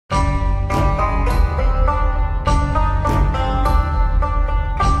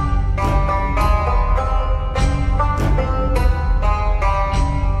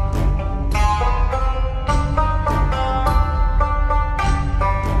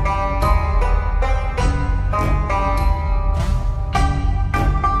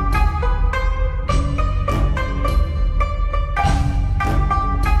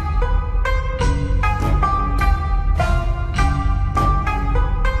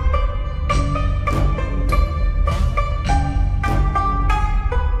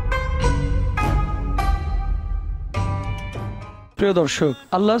প্রিয় দর্শক,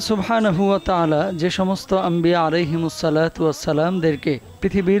 আল্লাহ সুবহানাহু ওয়া তাআলা যে সমস্ত আম্বিয়া আলাইহিমুসসালাতু ওয়াসসালামদেরকে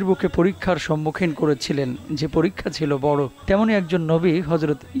পৃথিবীর বুকে পরীক্ষার সম্মুখীন করেছিলেন, যে পরীক্ষা ছিল বড়, তেমনি একজন নবী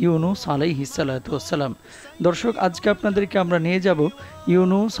হযরত ইউনুস আলাইহিসসালাতু ওয়াসসালাম। দর্শক, আজকে আপনাদেরকে আমরা নিয়ে যাব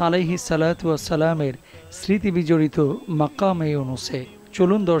ইউনুস আলাইহিসসালাতু ওয়াসসালামের স্মৃতি বিজড়িত মাকামে ইউনুসে।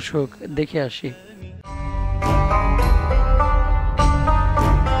 চলুন দর্শক, দেখে আসি।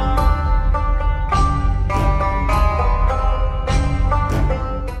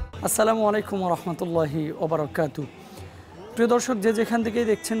 আসসালামু আলাইকুম ওয়া রাহমাতুল্লাহি ওয়া বারাকাতুহু। প্রিয় দর্শক, যে যেখান থেকেই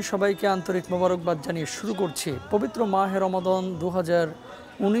দেখছেন সবাইকে আন্তরিক মোবারকবাদ জানিয়ে শুরু করছি পবিত্র মাহে রমাদান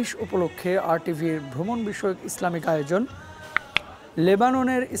 2019 উপলক্ষে আরটিভির ভ্রমণ বিষয়ক ইসলামিক আয়োজন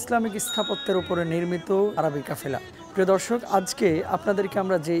লেবাননের ইসলামিক স্থাপত্যের উপরে নির্মিত আরবি কাফেলা। প্রিয় দর্শক, আজকে আপনাদেরকে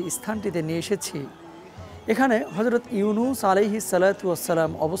আমরা যে স্থানটিতে নিয়ে এসেছি, এখানে হযরত ইউনুস আলাইহিসসালাতু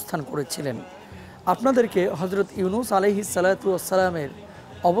ওয়াসসালাম অবস্থান করেছিলেন। আপনাদেরকে হযরত ইউনুস আলাইহিসসালাতু ওয়াসসালামের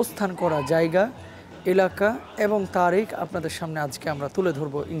অবস্থান করা জায়গা, এলাকা এবং তারিখ আপনাদের সামনে আজকে আমরা তুলে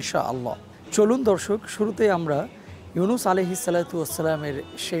ধরব ইনশাআল্লাহ। চলুন দর্শক, শুরুতেই আমরা ইউনুস আলাইহিসসালাতু ওয়াসসালামের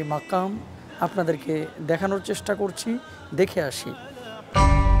সেই মাকাম আপনাদেরকে দেখানোর চেষ্টা করছি, দেখে আসি।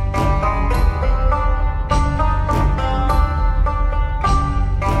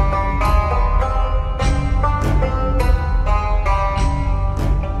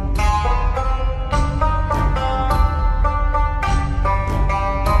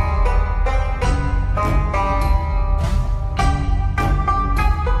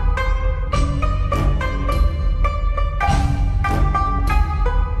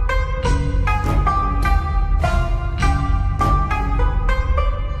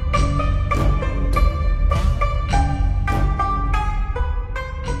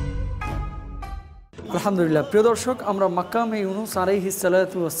 আলহামদুলিল্লাহ। প্রিয় দর্শক, আমরা মাকামে ইউনুস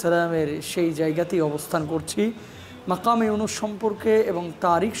আলাইহিসসালাতু ওয়াসসালামের সেই জায়গাতেই অবস্থান করছি। মাকামে ইউনুস সম্পর্কে এবং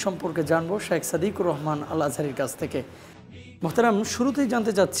তারিখ সম্পর্কে জানবো শেখ সাদিকুর রহমান আল আজহারির কাছ থেকে। মোহতারাম, শুরুতেই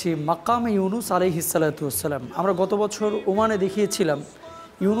জানতে চাচ্ছি মাকামে ইউনুস আলাইহিসসালাতু ওয়াসসালাম। আমরা গত বছর ওমানে দেখিয়েছিলাম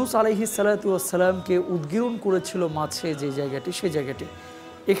ইউনুস আলাইহিসসালাতু ওয়াসসালামকে উদ্গীরণ করেছিল মাছে যে জায়গাটি, সেই জায়গাটি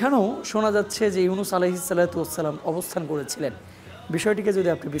এখানেও শোনা যাচ্ছে যে ইউনুস আলাইহিসসালাতু ওয়াসসালাম অবস্থান করেছিলেন। বিষয়টিকে যদি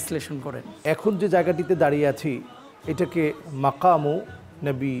আপনি বিশ্লেষণ করেন। এখন যে জায়গাটিতে দাঁড়িয়ে আছি এটাকে মাকামু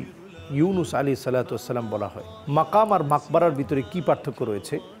নবী ইউনুস আলাইহিসসালাতু ওয়াসসালাম বলা হয়। মাকাম আর মাকবারার ভিতরে কি পার্থক্য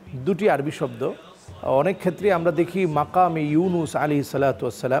রয়েছে? দুটি আরবি শব্দ। অনেক ক্ষেত্রে আমরা দেখি মাকামে ইউনুস আলাইহিসসালাতু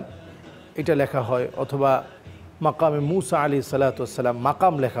ওয়াসসালাম এটা লেখা হয়, অথবা মাকামে মুসা আলাইহিসসালাতু ওয়াসসালাম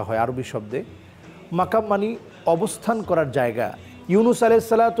মাকাম লেখা হয় আরবি শব্দে। মাকাম মানে অবস্থান করার জায়গা। ইউনুস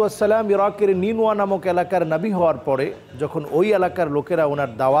আলাইহিসসালাতু ওয়াসসালাম ইরাকের নিনওয়া নামক এলাকার নবী হওয়ার পরে যখন ওই এলাকার লোকেরা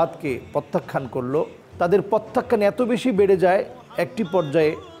ওনার দাওয়াতকে প্রত্যাখ্যান করলো, তাদের প্রত্যাখ্যান এত বেশি বেড়ে যায়, একটি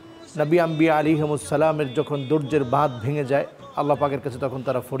পর্যায়ে নবী আম্বিয়া আলাইহিমুসসালামের যখন ধৈর্যের বাঁধ ভেঙে যায়, আল্লাহ পাকের কাছে তখন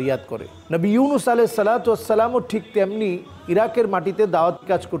তারা ফরিয়াদ করে। নবী ইউনুস আলাইহিসসালাতু ওয়াসসালামও ঠিক তেমনি ইরাকের মাটিতে দাওয়াত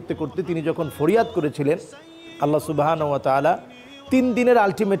কাজ করতে করতে তিনি যখন ফরিয়াদ করেছিলেন, আল্লাহ সুবহানাহু ওয়া তাআলা 3 দিনের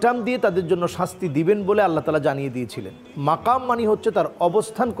আলটিমেটাম দিয়ে তাদের জন্য শাস্তি দিবেন বলে আল্লাহ তাআলা জানিয়ে দিয়েছিলেন। মাকাম মানে হচ্ছে তার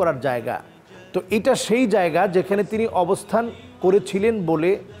অবস্থান করার জায়গা। তো এটা সেই জায়গা যেখানে তিনি অবস্থান করেছিলেন বলে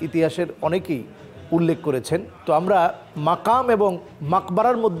ইতিহাসের অনেকেই উল্লেখ করেছেন। তো আমরা মাকাম এবং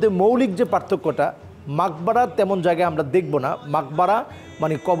মাকবারার মধ্যে মৌলিক যে পার্থক্যটা, মাকবারা তেমন জায়গায় আমরা দেখব না। মাকবারা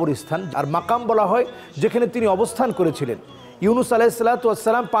মানে কবরস্থান, আর মাকাম বলা হয় যেখানে তিনি অবস্থান করেছিলেন। ইউনুস আলাইহিসসালাতু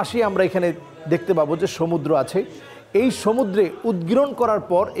ওয়াসসালাম পাশেই আমরা এখানে দেখতে পাবো যে সমুদ্র আছে। এই সমুদ্রে উদ্গীরণ করার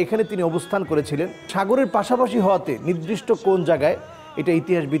পর এখানে তিনি অবস্থান করেছিলেন। সাগরের পাশাপাশি হওয়াতে নির্দিষ্ট কোন জায়গায়, এটা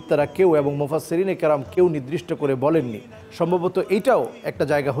ইতিহাসবিদরা কেউ এবং মুফাসসিরিনে কেরাম কেউ নির্দিষ্ট করে বলেননি। সম্ভবত এটাও একটা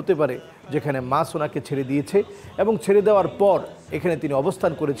জায়গা হতে পারে যেখানে মাছ ওনাকে ছেড়ে দিয়েছে এবং ছেড়ে দেওয়ার পর এখানে তিনি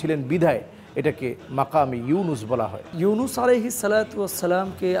অবস্থান করেছিলেন, বিধায় এটাকে মাকামে ইউনুস বলা হয়। ইউনুস আলাইহিসসালাতু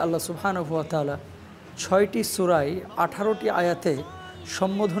ওয়াসসালামকে আল্লাহ সুবহানাহু ওয়া তাআলা 6টি সূরায় 18টি আয়াতে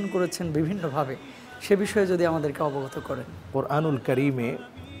সম্বোধন করেছেন বিভিন্নভাবে। সে বিষয়ে যদি আমাদেরকে অবগত করেন। কোরআনুল কারীমে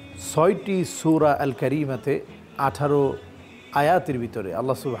 6টি সূরা আল কারীমাতে 18 আয়াতের ভিতরে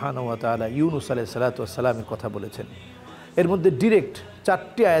আল্লাহ সুবহানাহু ওয়া তাআলা ইউনুস আলাইহিসসালাতু ওয়াসসালামের কথা বলেছেন। এর মধ্যে ডিরেক্ট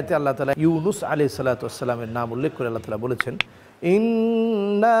 4টি আয়াতে আল্লাহ তাআলা ইউনুস আলাইহিসসালাতু ওয়াসসালামের নাম উল্লেখ করে আল্লাহ তাআলা বলেছেন,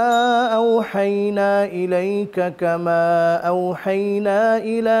 ইন্না আওহাইনা ইলাইকা কামা আওহাইনা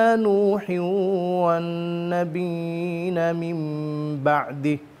ইলা নূহিন ওয়ান নাবিয়িনা মিন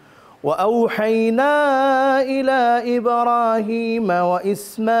বা'দিহি وأوحينا إلى إبراهيم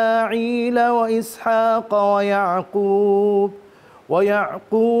وإسماعيل وإسحاق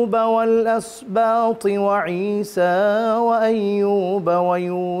ويعقوب والأسباط وعيسى وأيوب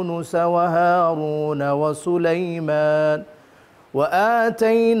ويونس وهارون وسليمان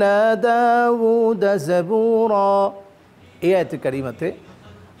وآتينا داود زبورا এই আয়াতে কারিমাতে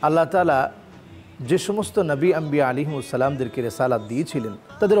আল্লাহ তাআলা যে সমস্ত নবী আম্বিয়া আলাইহিমুসসালামদেরকে রিসালাত দিয়েছিলেন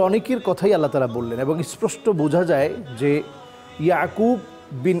তাদের অনেকের কথাই আল্লাহ তাআলা বললেন, এবং স্পষ্ট বোঝা যায় যে ইয়াকুব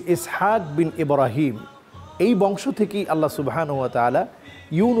বিন ইসহাক বিন ইব্রাহিম এই বংশ থেকেই আল্লাহ সুবহানাহু ওয়া তাআলা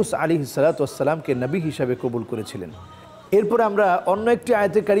ইউনুস আলাইহিস সালাতু ওয়াস সালামকে নবী হিসাবে কবুল করেছিলেন। এরপরে আমরা অন্য একটি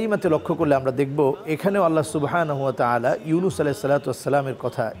আয়াতে কারিমাতে লক্ষ্য করলে আমরা দেখব এখানেও আল্লাহ সুবহানাহু ওয়া তাআলা ইউনুস আলাইহিস সালাতু ওয়াস সালামের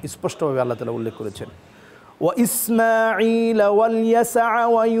কথা স্পষ্টভাবে আল্লাহ তাআলা উল্লেখ করেছেন। ওয়া ইসমাঈল ওয়াল ইয়াসা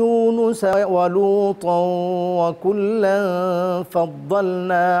ওয়া ইউনুস ওয়া লূতা ওয়া কুল্লান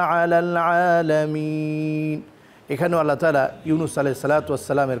ফাদ্দালনা আলাল আলামিন। এখানেও আল্লাহ তাআলা ইউনুস আলাইহিস সালাতু ওয়াস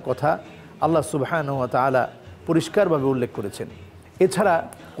সালামের কথা আল্লাহ সুবহানাহু ওয়া তাআলা পরিষ্কারভাবে উল্লেখ করেছেন। এছাড়া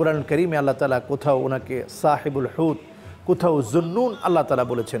কোরআনুল কারীমে আল্লাহ তাআলা কোথাও ওনাকে সাহিবুল হুত, কোথাও জুন্নুন আল্লাহ তাআলা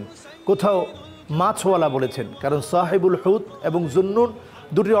বলেছেন, কোথাও মাছওয়ালা বলেছেন। কারণ সাহিবুল হুত এবং জুন্নুন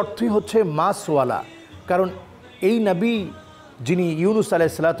দুটির অর্থই হচ্ছে মাছওয়ালা। কারণ এই নবী যিনি ইউনুস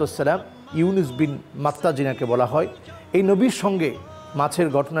আলাইহিস সালাতু ওয়াস সালাম, ইউনুস বিন মাত্তা যিনাকে বলা হয়, এই নবীর সঙ্গে মাছের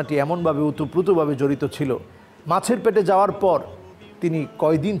ঘটনাটি এমনভাবে ওতপ্রোতভাবে জড়িত ছিল। মাছের পেটে যাওয়ার পর তিনি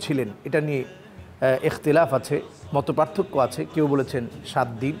কয়দিন ছিলেন এটা নিয়ে ইখতিলাফ আছে, মতপার্থক্য আছে। কেউ বলেছেন 7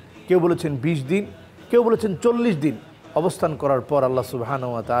 দিন, কেউ বলেছেন 20 দিন, কেউ বলেছেন 40 দিন অবস্থান করার পর আল্লাহ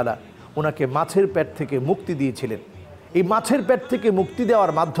সুবহানাহু ওয়া তাআলা ওনাকে মাছের পেট থেকে মুক্তি দিয়েছিলেন। এই মাছের পেট থেকে মুক্তি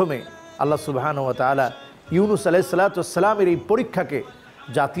দেওয়ার মাধ্যমে আল্লাহ সুবহানাহু ওয়া তাআলা ইউনুস আলাইহিস সালাতু ওয়াস সালামের এই পরীক্ষাকে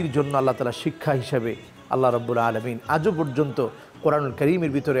জাতির জন্য আল্লাহ তাআলা শিক্ষা হিসেবে আল্লাহ রাব্বুল আলামিন আজও পর্যন্ত কোরআনুল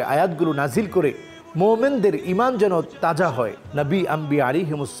কারীমের ভিতরে আয়াতগুলো নাজিল করে মুমিনদের ঈমান যেন তাজা হয়, নবী আম্বিয়া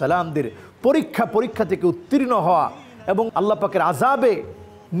আলাইহিমুসসালামদের পরীক্ষা থেকে উত্তীর্ণ হওয়া এবং আল্লাহ পাকের আযাবে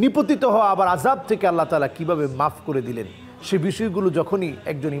নিপতিত হওয়া, আবার আযাব থেকে আল্লাহ তাআলা কীভাবে মাফ করে দিলেন, সে বিষয়গুলো যখনই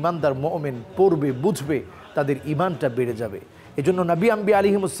একজন ঈমানদার মুমিন পড়বে, বুঝবে, তাদের ঈমানটা বেড়ে যাবে। এজন্য নবী আম্বিয়া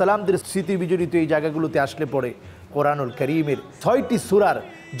আলাইহিমুসসালামদের স্মৃতি বিজড়িত এই জায়গাগুলোতে আসলে পড়ে কোরআনুল কারীমের 6টি সূরার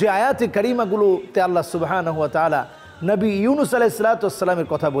যে আয়াতে কারিমাগুলোতে আল্লাহ সুবহানাহু ওয়া তাআলা নবী ইউনুস আলাইহিস সালাতু ওয়াস সালামের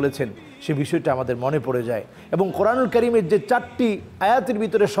কথা বলেছেন সে বিষয়টা আমাদের মনে পড়ে যায়। এবং কোরআনুল কারীমের যে 4টি আয়াতের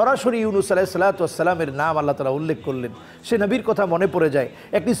ভিতরে সরাসরি ইউনুস আলাইহিস সালাতু ওয়াস সালামের নাম আল্লাহ তাআলা উল্লেখ করলেন, সে নবীর কথা মনে পড়ে যায়।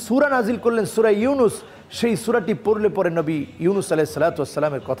 একটি সূরা নাজিল করলেন সূরা ইউনুস, সেই সূরাটি পড়লে পরে নবী ইউনুস আলাইহিস সালাতু ওয়াস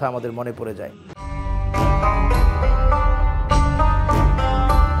সালামের কথা আমাদের মনে পড়ে যায়।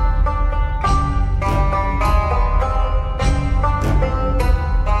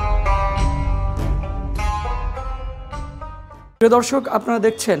 প্রিয় দর্শক, আপনারা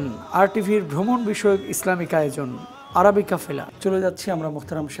দেখছেন আরটিভির ভ্রমণ বিষয়ক ইসলামিক আয়োজন আরবি কাফেলা। চলে যাচ্ছি আমরা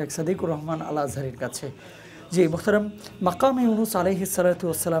মুহতারাম শেখ সাদিকুর রহমান আল আজহারির কাছে। যে মুহতারাম, মাকামে ইউনুস আলাইহিস সালাতু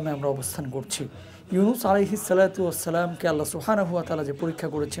ওয়াস সালামে আমরা অবস্থান করছি। ইউনুস আলাইহিস সালাতু ওয়াস সালামকে আল্লাহ সুবহানাহু ওয়া তাআলা যে পরীক্ষা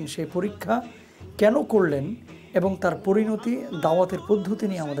করেছেন, সেই পরীক্ষা কেন করলেন এবং তার পরিণতি, দাওয়াতের পদ্ধতি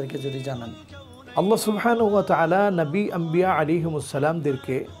নিয়ে আমাদেরকে যদি জানান। আল্লাহ সুবহানাহু ওয়া তাআলা নবী আম্বিয়া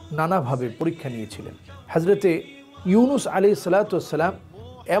আলাইহিমুসসালামদেরকে নানাভাবে পরীক্ষা নিয়েছিলেন। হযরতে ইউনুস আলাইহিস সালাতু ওয়াস সালাম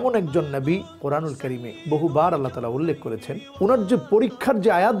এমন একজন নবী, কোরআনুল কারীমে বহুবার আল্লাহ তাআলা উল্লেখ করেছেন। ওনার যে পরীক্ষার যে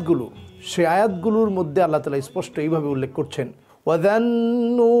আয়াতগুলো, সেই আয়াতগুলোর মধ্যে আল্লাহ তাআলা স্পষ্ট এইভাবে উল্লেখ করছেন, وَذَا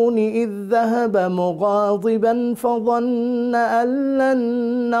النُّونِ إِذ ذَهَبَ مُغَاضِبًا فَظَنَّ أَن لَّن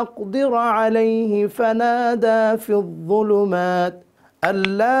نَّقْدِرَ عَلَيْهِ فَنَادَىٰ فِي الظُّلُمَاتِ أَن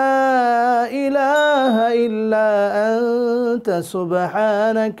لَّا إِلَٰهَ إِلَّا أَنتَ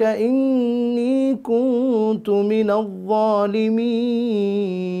سُبْحَانَكَ إِنِّي كُنتُ مِنَ الظَّالِمِينَ।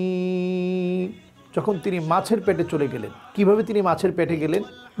 যখন তিনি মাছের পেটে চলে গেলেন, কিভাবে তিনি মাছের পেটে গেলেন?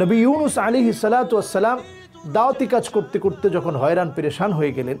 নবী ইউনুস আলাইহিস সালাতু ওয়াস সালাম দাওয়াতি কাজ করতে করতে যখন হয়রান পেরেশান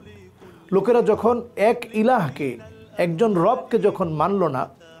হয়ে গেলেন, লোকেরা যখন এক ইলাহকে, একজন রবকে যখন মানল না,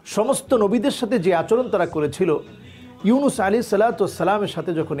 সমস্ত নবীদের সাথে যে আচরণ তারা করেছিল, ইউনুস আলাইহিস সালাতু ওয়াস সালামের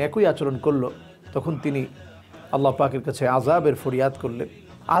সাথে যখন একই আচরণ করলো, তখন তিনি আল্লাহ পাকের কাছে আযাবের ফরিয়াদ করলেন।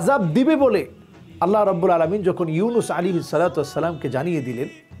 আযাব দিবে বলে আল্লাহ রাব্বুল আলামিন যখন ইউনুস আলাইহিস সালাতু ওয়াস সালামকে জানিয়ে দিলেন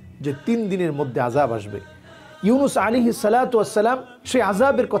যে 3 দিনের মধ্যে আযাব আসবে, ইউনুস আলাইহিস সালাতু ওয়াস সালাম সেই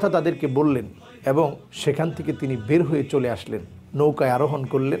আযাবের কথা তাদেরকে বললেন এবং সেখান থেকে তিনি বের হয়ে চলে আসলেন, নৌকায় আরোহণ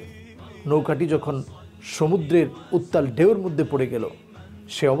করলেন। নৌকাটি যখন সমুদ্রের উত্তাল ঢেউর মধ্যে পড়ে গেল,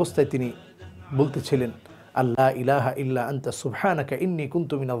 সে অবস্থায় তিনি বলতেছিলেন, আল্লাহ ইলাহা ইল্লা আনতা সুবহানাকা ইন্নী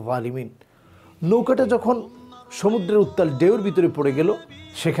কুনতু মিনাজ জালিমিন। নৌকাটা যখন সমুদ্রের উত্তাল ঢেউর ভিতরে পড়ে গেল,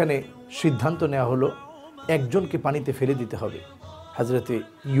 সেখানে সিদ্ধান্ত নেওয়া হলো একজনকে পানিতে ফেলে দিতে হবে। হযরতে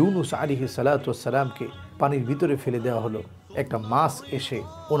ইউনুস আলাইহিস সালাতু ওয়াস সালামকে পানির ভিতরে ফেলে দেওয়া হলো। একটা মাছ এসে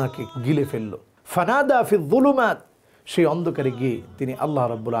ওনাকে গিলে ফেললো। ফানাদা ফিয যুলুমাত, সেই অন্ধকারে গিয়ে তিনি আল্লাহ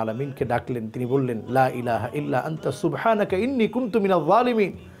রাব্বুল আলামিনকে ডাকলেন। তিনি বললেন, লা ইলাহা ইল্লা আনতা সুবহানাকা ইন্নী কুনতু মিনাজ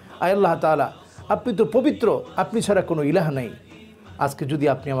জালিমিন। আয় আল্লাহ তাআলা, আপনি তো পবিত্র, আপনি ছাড়া কোনো ইলাহ নাই। আজকে যদি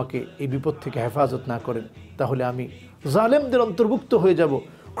আপনি আমাকে এই বিপদ থেকে হেফাজত না করেন, তাহলে আমি জালেমদের অন্তর্ভুক্ত হয়ে যাব,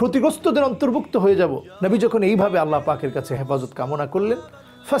 ক্ষতিগ্রস্তদের অন্তর্ভুক্ত হয়ে যাব। নবী যখন এইভাবে আল্লাহ পাকের কাছে হেফাজত কামনা করলেন,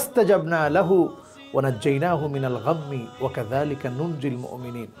 ফাস্তাজাবনা লাহু ওয়া নাজ্জাইনাহু মিনাল গাম্মি ওয়া কাযালিকা নুনজিল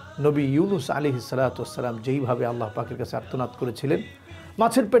মুমিনিন। নবী ইউনুস আলাইহিস সালাতু ওয়াস সালাম যেইভাবে আল্লাহ পাকের কাছে আর্তনাদ করেছিলেন,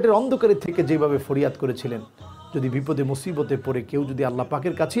 মাছের পেটের অন্ধকারে থেকে যেভাবে ফরিয়াদ করেছিলেন, যদি বিপদে মুসিবতে পড়ে কেউ যদি আল্লাহ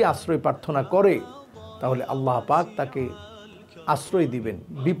পাকের কাছেই আশ্রয় প্রার্থনা করে, তাহলে আল্লাহ পাক তাকে আশ্রয় দিবেন,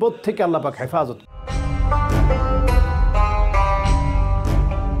 বিপদ থেকে আল্লাহ পাক হেফাজত।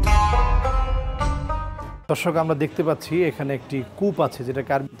 দর্শক, আমরা দেখতে পাচ্ছি এখানে একটি কূপ আছে,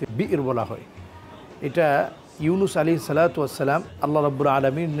 যেটাকে আরবিতে বির বলা হয়। এটা ইউনুস আলাইহিস সালাতু ওয়াস সালাম আল্লাহ রাব্বুল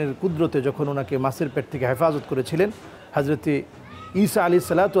আলামিনের কুদরতে যখন ওনাকে মাছের পেট থেকে হেফাজত করেছিলেন, হযরতে ঈসা আলাইহিস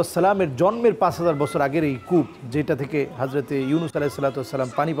সালাতু ওয়াস সালামের জন্মের 5000 বছর আগের এই কূপ, যেটা থেকে হযরতে ইউনুস আলাইহিস সালাতু ওয়াস সালাম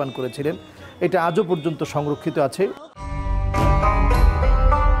পানি পান করেছিলেন, এটা আজও পর্যন্ত সংরক্ষিত আছে।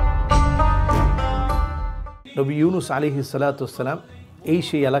 নবী ইউনুস আলাইহিস সালাতু ওয়াস সালাম এই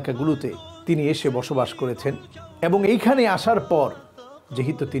সেই এলাকাগুলোতে তিনি এসে বসবাস করেছেন, এবং এইখানে আসার পর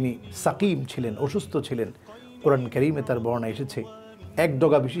যেহেতু তিনি সাকিম ছিলেন, অসুস্থ ছিলেন, কোরআন কারীমে তার বর্ণনা এসেছে এক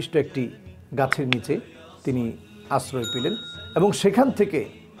ডগা বিশিষ্ট একটি গাছের নিচে তিনি আশ্রয় পেলেন, এবং সেখান থেকে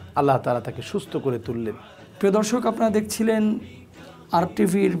আল্লাহ তাআলা তাকে সুস্থ করে তুললেন। প্রিয় দর্শক, আপনারা দেখছিলেন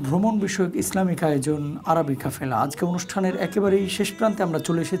আরটিভির ভ্রমণ বিষয়ক ইসলামিক আয়োজন আরবি কাফেলা। আজকে অনুষ্ঠানের একেবারেই শেষ প্রান্তে আমরা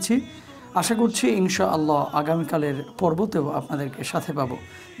চলে এসেছি। আশা করছি ইনশাআল্লাহ আগামীকালের পর্বতেও আপনাদেরকে সাথে পাবো।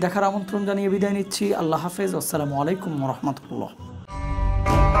 দেখার আমন্ত্রণ জানিয়ে বিদায় নিচ্ছি। আল্লাহ হাফেজ। আসসালামু আলাইকুম ওয়া রাহমাতুল্লাহ।